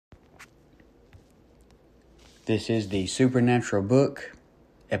This is the Supernatural Book,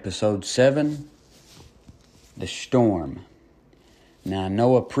 Episode 7, The Storm. Now,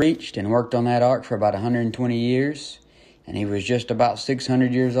 Noah preached and worked on that ark for about 120 years, and he was just about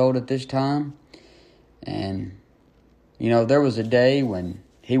 600 years old at this time. And, there was a day when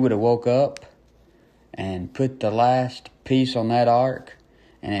he would have woke up and put the last piece on that ark,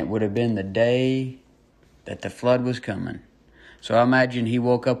 and it would have been the day that the flood was coming. So I imagine he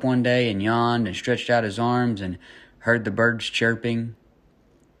woke up one day and yawned and stretched out his arms and heard the birds chirping,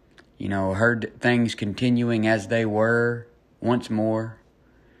 heard things continuing as they were once more.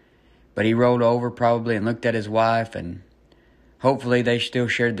 But he rolled over probably and looked at his wife, and hopefully they still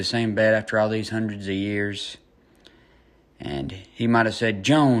shared the same bed after all these hundreds of years. And he might have said,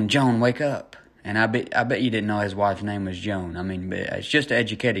 Joan, wake up. And I bet you didn't know his wife's name was Joan. It's just an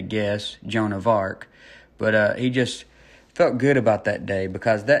educated guess, Joan of Arc. But he just felt good about that day,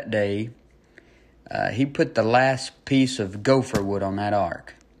 because that day he put the last piece of gopher wood on that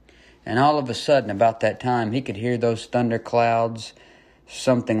ark. And all of a sudden, about that time, he could hear those thunder clouds,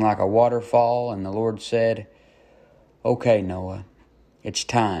 something like a waterfall, and the Lord said, Okay, Noah, it's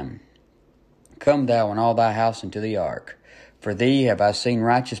time. Come thou and all thy house into the ark. For thee have I seen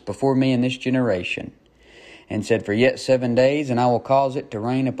righteous before me in this generation. And said, For yet 7 days, and I will cause it to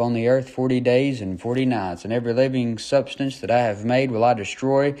rain upon the earth 40 days and 40 nights. And every living substance that I have made will I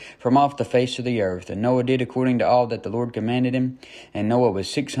destroy from off the face of the earth. And Noah did according to all that the Lord commanded him. And Noah was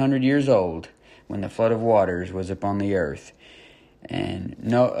 600 years old when the flood of waters was upon the earth. And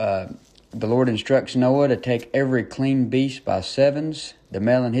the Lord instructs Noah to take every clean beast by sevens, the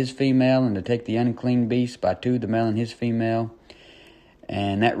male and his female, and to take the unclean beast by two, the male and his female.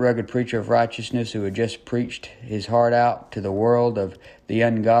 And that rugged preacher of righteousness who had just preached his heart out to the world of the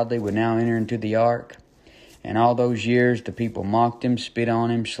ungodly would now enter into the ark. And all those years the people mocked him, spit on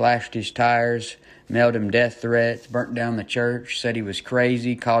him, slashed his tires, mailed him death threats, burnt down the church, said he was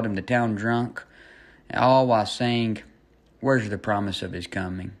crazy, called him the town drunk. All while saying, Where's the promise of his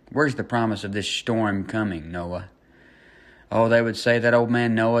coming? Where's the promise of this storm coming, Noah? Oh, they would say that old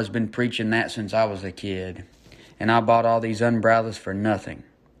man Noah's been preaching that since I was a kid. And I bought all these umbrellas for nothing.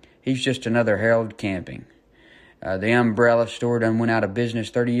 He's just another Harold Camping. The umbrella store done went out of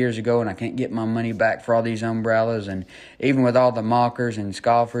business 30 years ago, and I can't get my money back for all these umbrellas. And even with all the mockers and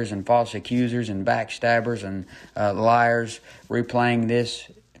scoffers and false accusers and backstabbers and liars replaying this,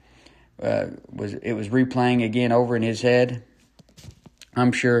 it was replaying again over in his head.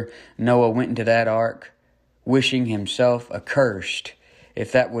 I'm sure Noah went into that ark wishing himself accursed,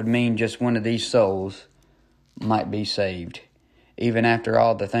 if that would mean just one of these souls might be saved, even after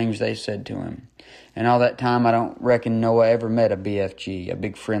all the things they said to him. And all that time, I don't reckon Noah ever met a BFG, a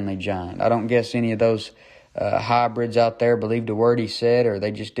big friendly giant. I don't guess any of those hybrids out there believed a word he said, or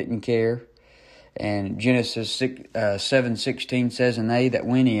they just didn't care. And Genesis 7:16 says, And they that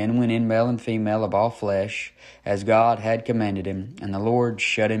went in male and female of all flesh, as God had commanded him, and the Lord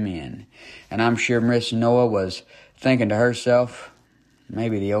shut him in. And I'm sure Miss Noah was thinking to herself,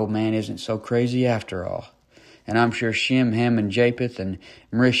 maybe the old man isn't so crazy after all. And I'm sure Shem, Ham, and Japheth, and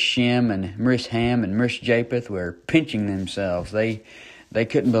Mrish Shem, and Mrish Ham, and Mrish Japheth were pinching themselves. They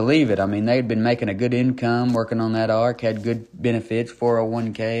couldn't believe it. They'd been making a good income working on that ark, had good benefits,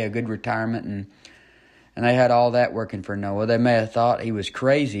 401k, a good retirement, and they had all that working for Noah. They may have thought he was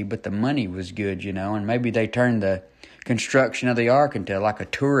crazy, but the money was good, and maybe they turned the construction of the ark into like a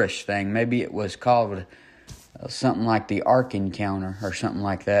tourist thing. Maybe it was called something like the Ark Encounter or something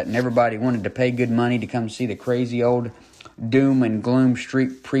like that. And everybody wanted to pay good money to come see the crazy old doom and gloom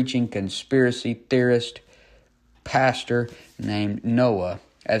street preaching conspiracy theorist pastor named Noah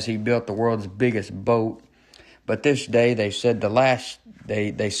as he built the world's biggest boat. But this day they said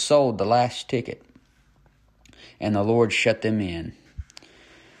they sold the last ticket, and the Lord shut them in.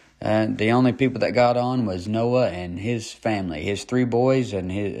 The only people that got on was Noah and his family, his 3 boys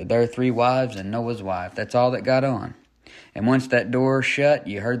and their 3 wives and Noah's wife. That's all that got on. And once that door shut,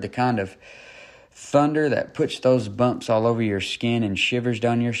 you heard the kind of thunder that puts those bumps all over your skin and shivers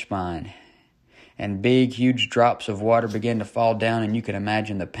down your spine. And big, huge drops of water began to fall down, and you can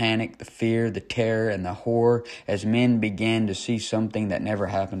imagine the panic, the fear, the terror, and the horror as men began to see something that never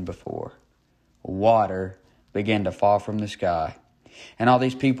happened before. Water began to fall from the sky. And all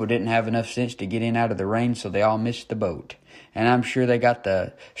these people didn't have enough sense to get in out of the rain, so they all missed the boat. And I'm sure they got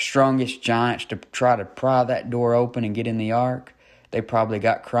the strongest giants to try to pry that door open and get in the ark. They probably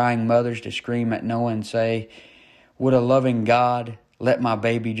got crying mothers to scream at Noah and say, Would a loving God let my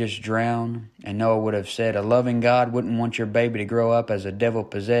baby just drown? And Noah would have said, A loving God wouldn't want your baby to grow up as a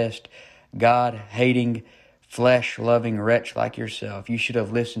devil-possessed, God-hating, flesh-loving wretch like yourself. You should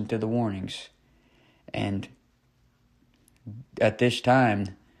have listened to the warnings. And at this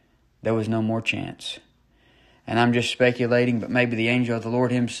time, there was no more chance. And I'm just speculating, but maybe the angel of the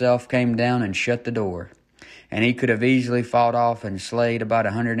Lord himself came down and shut the door. And he could have easily fought off and slayed about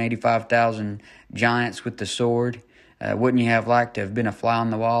 185,000 giants with the sword. Wouldn't you have liked to have been a fly on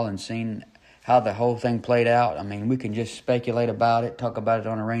the wall and seen how the whole thing played out? I mean, we can just speculate about it, talk about it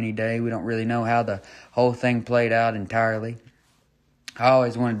on a rainy day. We don't really know how the whole thing played out entirely. I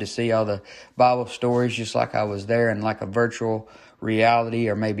always wanted to see all the Bible stories just like I was there in like a virtual reality,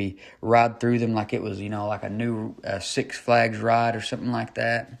 or maybe ride through them like it was, like a new Six Flags ride or something like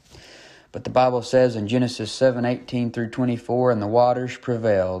that. But the Bible says in Genesis 7:18 through 24, and the waters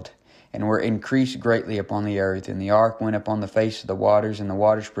prevailed, and were increased greatly upon the earth. And the ark went upon the face of the waters, and the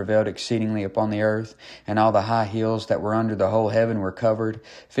waters prevailed exceedingly upon the earth. And all the high hills that were under the whole heaven were covered.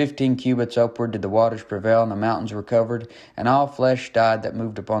 15 cubits upward did the waters prevail, and the mountains were covered. And all flesh died that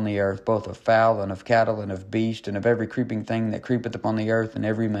moved upon the earth, both of fowl, and of cattle, and of beast, and of every creeping thing that creepeth upon the earth, and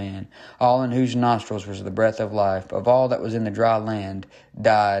every man, all in whose nostrils was the breath of life, of all that was in the dry land,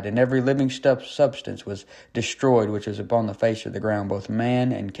 died. And every living substance was destroyed, which was upon the face of the ground, both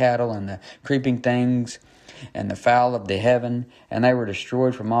man and cattle, and the creeping things, and the fowl of the heaven, and they were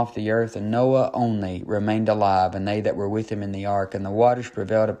destroyed from off the earth. And Noah only remained alive, and they that were with him in the ark. And the waters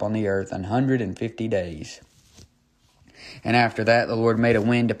prevailed upon the earth 150 days. And after that the Lord made a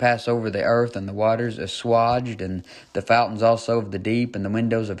wind to pass over the earth, and the waters assuaged, and the fountains also of the deep, and the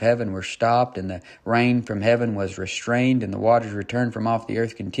windows of heaven were stopped, and the rain from heaven was restrained, and the waters returned from off the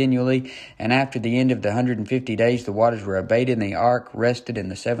earth continually. And after the end of the 150 days the waters were abated, and the ark rested in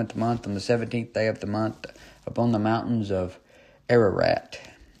the 7th month, on the 17th day of the month, upon the mountains of Ararat.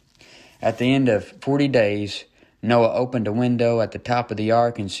 At the end of 40 days Noah opened a window at the top of the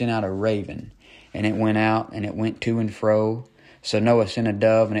ark, and sent out a raven. And it went out, and it went to and fro. So Noah sent a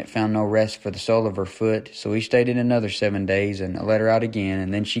dove, and it found no rest for the sole of her foot. So he stayed in another 7 days, and let her out again.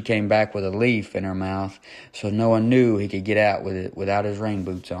 And then she came back with a leaf in her mouth. So Noah knew he could get out with it without his rain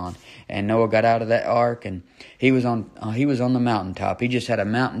boots on. And Noah got out of that ark, and he was on the mountaintop. He just had a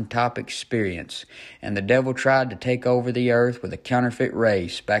mountaintop experience. And the devil tried to take over the earth with a counterfeit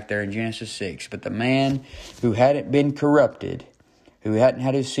race back there in Genesis 6. But the man who hadn't been corrupted, who hadn't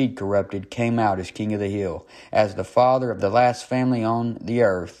had his seed corrupted, came out as king of the hill. As the father of the last family on the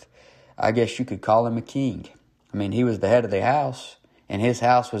earth, I guess you could call him a king. I mean, he was the head of the house, and his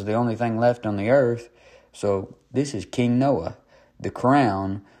house was the only thing left on the earth. So this is King Noah. The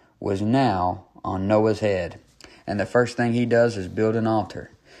crown was now on Noah's head. And the first thing he does is build an altar.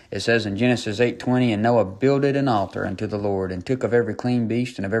 It says in Genesis 8:20, and Noah builded an altar unto the Lord, and took of every clean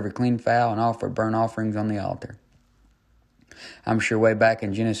beast and of every clean fowl, and offered burnt offerings on the altar. I'm sure way back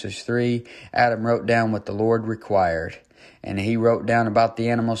in Genesis 3, Adam wrote down what the Lord required. And he wrote down about the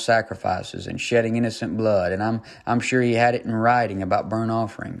animal sacrifices and shedding innocent blood. And I'm sure he had it in writing about burnt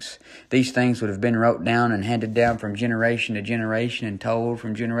offerings. These things would have been wrote down and handed down from generation to generation and told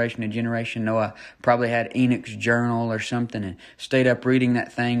from generation to generation. Noah probably had Enoch's journal or something and stayed up reading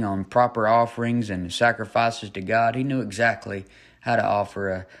that thing on proper offerings and sacrifices to God. He knew exactly how to offer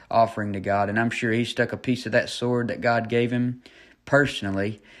a offering to God. And I'm sure he stuck a piece of that sword that God gave him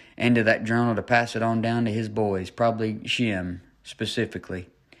personally into that journal to pass it on down to his boys, probably Shem specifically.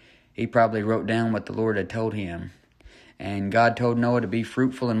 He probably wrote down what the Lord had told him. And God told Noah to be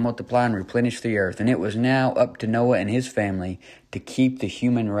fruitful and multiply and replenish the earth. And it was now up to Noah and his family to keep the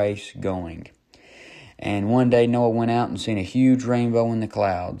human race going. And one day Noah went out and seen a huge rainbow in the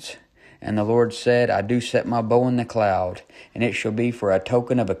clouds. And the Lord said, I do set my bow in the cloud, and it shall be for a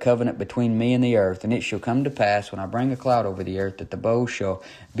token of a covenant between me and the earth. And it shall come to pass, when I bring a cloud over the earth, that the bow shall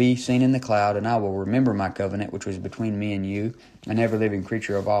be seen in the cloud, and I will remember my covenant, which was between me and you, and every living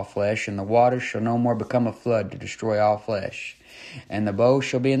creature of all flesh. And the waters shall no more become a flood to destroy all flesh. And the bow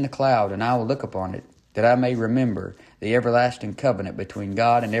shall be in the cloud, and I will look upon it, that I may remember the everlasting covenant between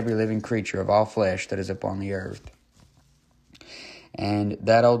God and every living creature of all flesh that is upon the earth. And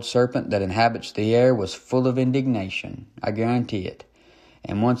that old serpent that inhabits the air was full of indignation, I guarantee it.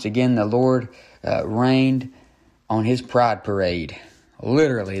 And once again the Lord rained on his pride parade,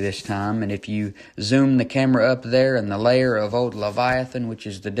 literally this time. And if you zoom the camera up there in the lair of old Leviathan, which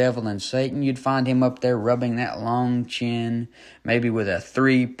is the devil and Satan, you'd find him up there rubbing that long chin, maybe with a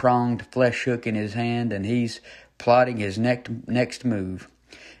 3-pronged flesh hook in his hand, and he's plotting his next move.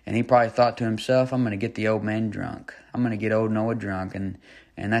 And he probably thought to himself, I'm going to get the old man drunk. I'm going to get old Noah drunk. And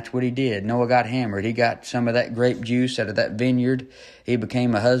that's what he did. Noah got hammered. He got some of that grape juice out of that vineyard. He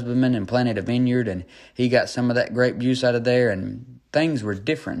became a husbandman and planted a vineyard. And he got some of that grape juice out of there. And things were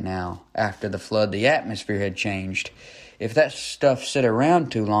different now after the flood. The atmosphere had changed. if that stuff sit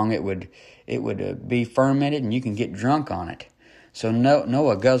around too long, it would be fermented and you can get drunk on it. So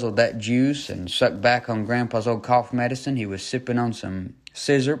Noah guzzled that juice and sucked back on Grandpa's old cough medicine. He was sipping on some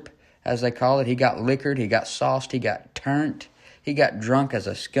sizzurp, as they call it. He got liquored, he got sauced, he got turnt, he got drunk as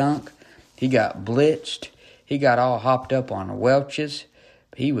a skunk, he got blitzed, he got all hopped up on Welch's.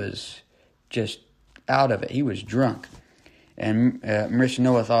 He was just out of it. He was drunk. And Mr.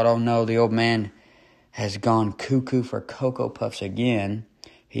 Noah thought, oh no, the old man has gone cuckoo for Cocoa Puffs again.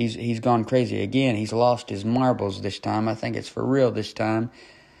 He's gone crazy again. He's lost his marbles this time. I think it's for real this time.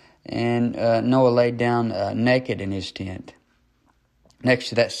 And Noah laid down naked in his tent next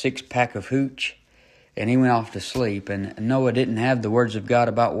to that 6-pack of hooch, and he went off to sleep. And Noah didn't have the words of God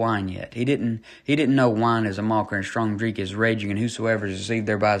about wine yet. He didn't know wine is a mocker and strong drink is raging, and whosoever is deceived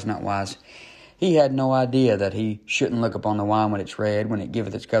thereby is not wise. He had no idea that he shouldn't look upon the wine when it's red, when it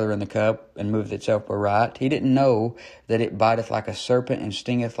giveth its color in the cup, and moveth itself aright. He didn't know that it biteth like a serpent and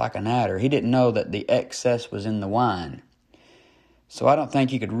stingeth like an adder. He didn't know that the excess was in the wine. So I don't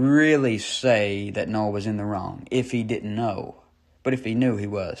think you could really say that Noah was in the wrong, if he didn't know. But if he knew, he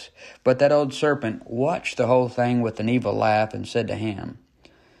was. But that old serpent watched the whole thing with an evil laugh and said to Ham,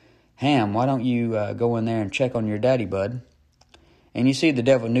 Ham, why don't you go in there and check on your daddy, bud? And you see, the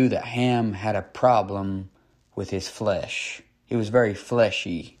devil knew that Ham had a problem with his flesh. He was very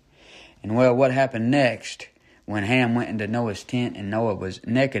fleshy. And well, what happened next when Ham went into Noah's tent and Noah was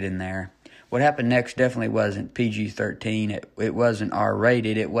naked in there? What happened next definitely wasn't PG-13. It wasn't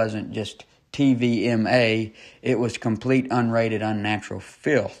R-rated. It wasn't just TVMA. It was complete unrated, unnatural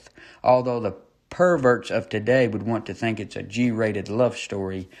filth. Although the perverts of today would want to think it's a G-rated love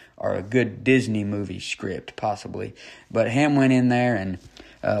story or a good Disney movie script, possibly. But Ham went in there and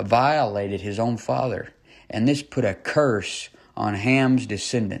violated his own father. And this put a curse on Ham's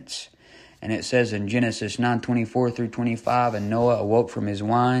descendants. And it says in Genesis 9:24 through 25, and Noah awoke from his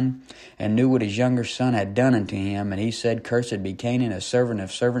wine and knew what his younger son had done unto him. And he said, Cursed be Canaan, a servant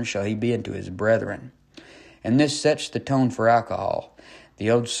of servants shall he be unto his brethren. And this sets the tone for alcohol. The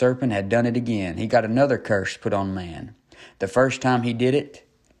old serpent had done it again. He got another curse put on man. The first time he did it,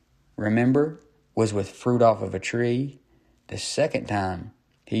 remember, was with fruit off of a tree. The second time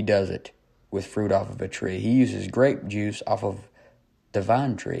he does it with fruit off of a tree. He uses grape juice off of the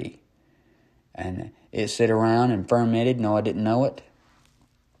vine tree. And it sit around and fermented. Noah didn't know it.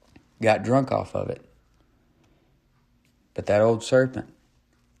 Got drunk off of it. But that old serpent,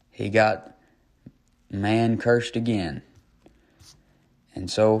 he got man cursed again. And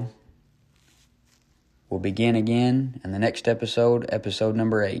so, we'll begin again in the next episode, episode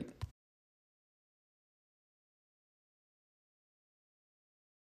number 8.